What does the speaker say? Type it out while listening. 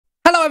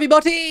Hello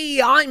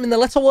everybody, I'm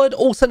InTheLittleWood,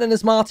 also known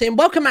as Martin.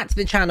 Welcome back to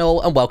the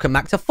channel and welcome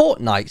back to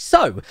Fortnite.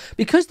 So,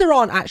 because there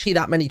aren't actually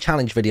that many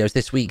challenge videos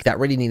this week that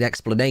really need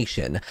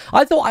explanation,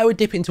 I thought I would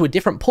dip into a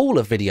different pool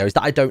of videos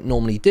that I don't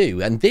normally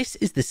do, and this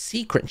is the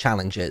secret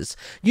challenges.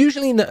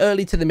 Usually in the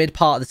early to the mid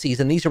part of the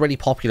season, these are really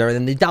popular and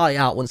then they die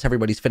out once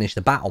everybody's finished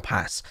the battle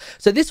pass.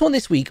 So this one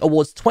this week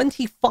awards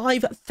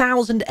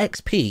 25,000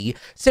 XP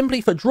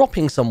simply for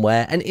dropping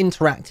somewhere and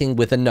interacting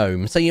with a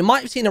gnome. So you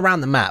might have seen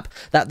around the map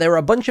that there are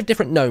a bunch of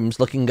different gnomes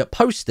looking at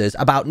posters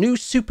about new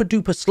super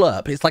duper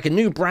slurp. It's like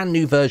a brand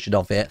new version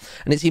of it,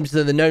 and it seems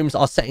that the gnomes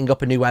are setting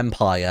up a new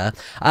empire.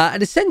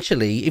 And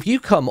essentially, if you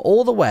come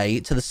all the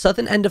way to the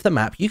southern end of the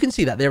map, you can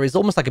see that there is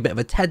almost like a bit of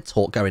a TED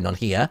talk going on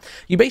here.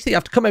 You basically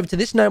have to come over to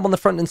this gnome on the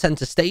front and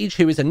center stage,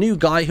 who is a new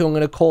guy who I'm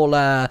going to call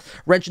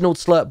Reginald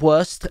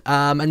Slurpworst,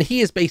 and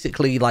he is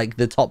basically like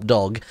the top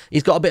dog.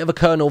 He's got a bit of a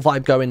Colonel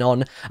vibe going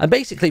on, and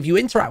basically if you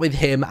interact with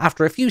him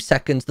after a few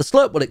seconds, the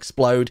slurp will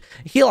explode,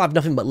 he'll have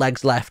nothing but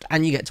legs left,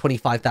 and you get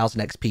 25,000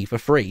 XP for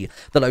free.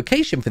 The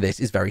location for this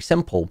is very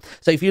simple.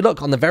 So if you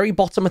look on the very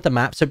bottom of the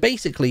map, so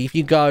basically if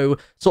you go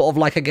sort of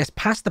like, I guess,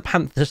 past the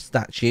panther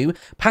statue,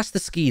 past the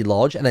ski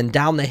lodge, and then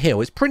down the hill,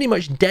 it's pretty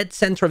much dead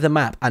center of the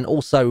map and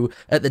also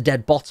at the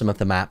dead bottom of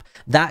the map.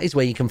 That is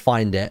where you can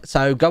find it.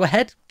 So go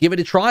ahead, give it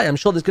a try. I'm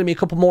sure there's going to be a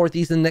couple more of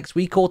these in the next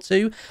week or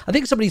two. I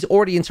think somebody's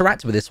already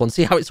interacted with this one.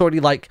 See how it's already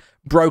like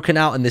broken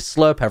out and this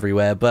slurp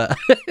everywhere, but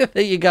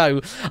there you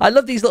go. I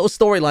love these little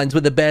storylines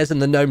with the bears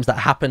and the gnomes that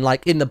happen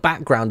like in the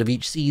background of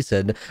each season.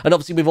 And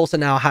obviously we've also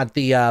now had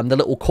the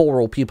little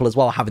choral people as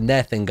well having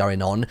their thing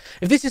going on.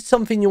 If this is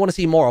something you want to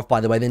see more of,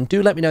 by the way, then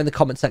do let me know in the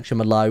comment section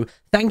below.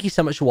 Thank you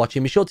so much for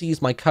watching. Be sure to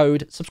use my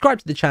code, subscribe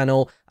to the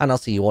channel, and I'll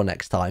see you all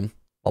next time.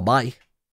 Bye bye.